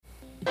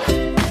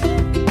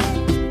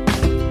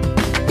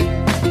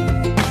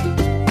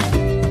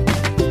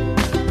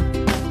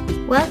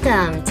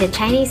Welcome to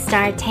Chinese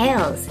Star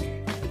Tales,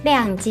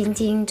 亮晶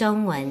晶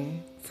中文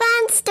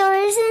Fun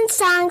stories and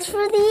songs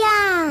for the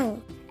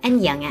young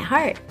and young at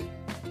heart.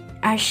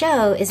 Our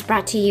show is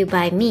brought to you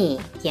by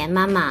me, Yan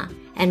Mama,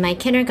 and my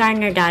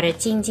kindergartner daughter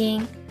Jing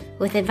Jing,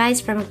 with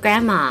advice from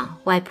Grandma,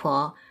 外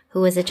婆,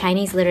 who was a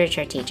Chinese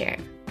literature teacher.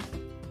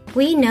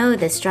 We know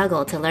the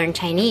struggle to learn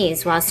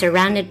Chinese while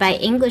surrounded by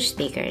English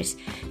speakers,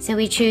 so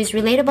we choose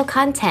relatable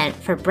content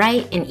for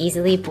bright and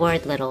easily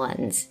bored little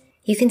ones.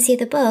 You can see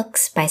the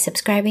books by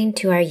subscribing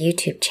to our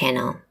YouTube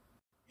channel.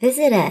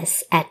 Visit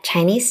us at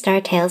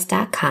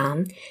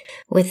ChineseStarTales.com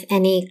with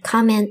any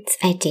comments,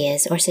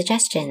 ideas, or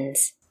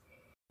suggestions.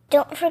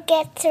 Don't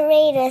forget to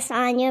rate us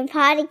on your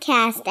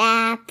podcast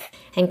app.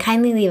 And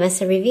kindly leave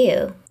us a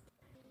review.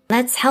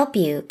 Let's help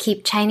you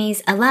keep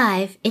Chinese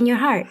alive in your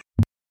heart.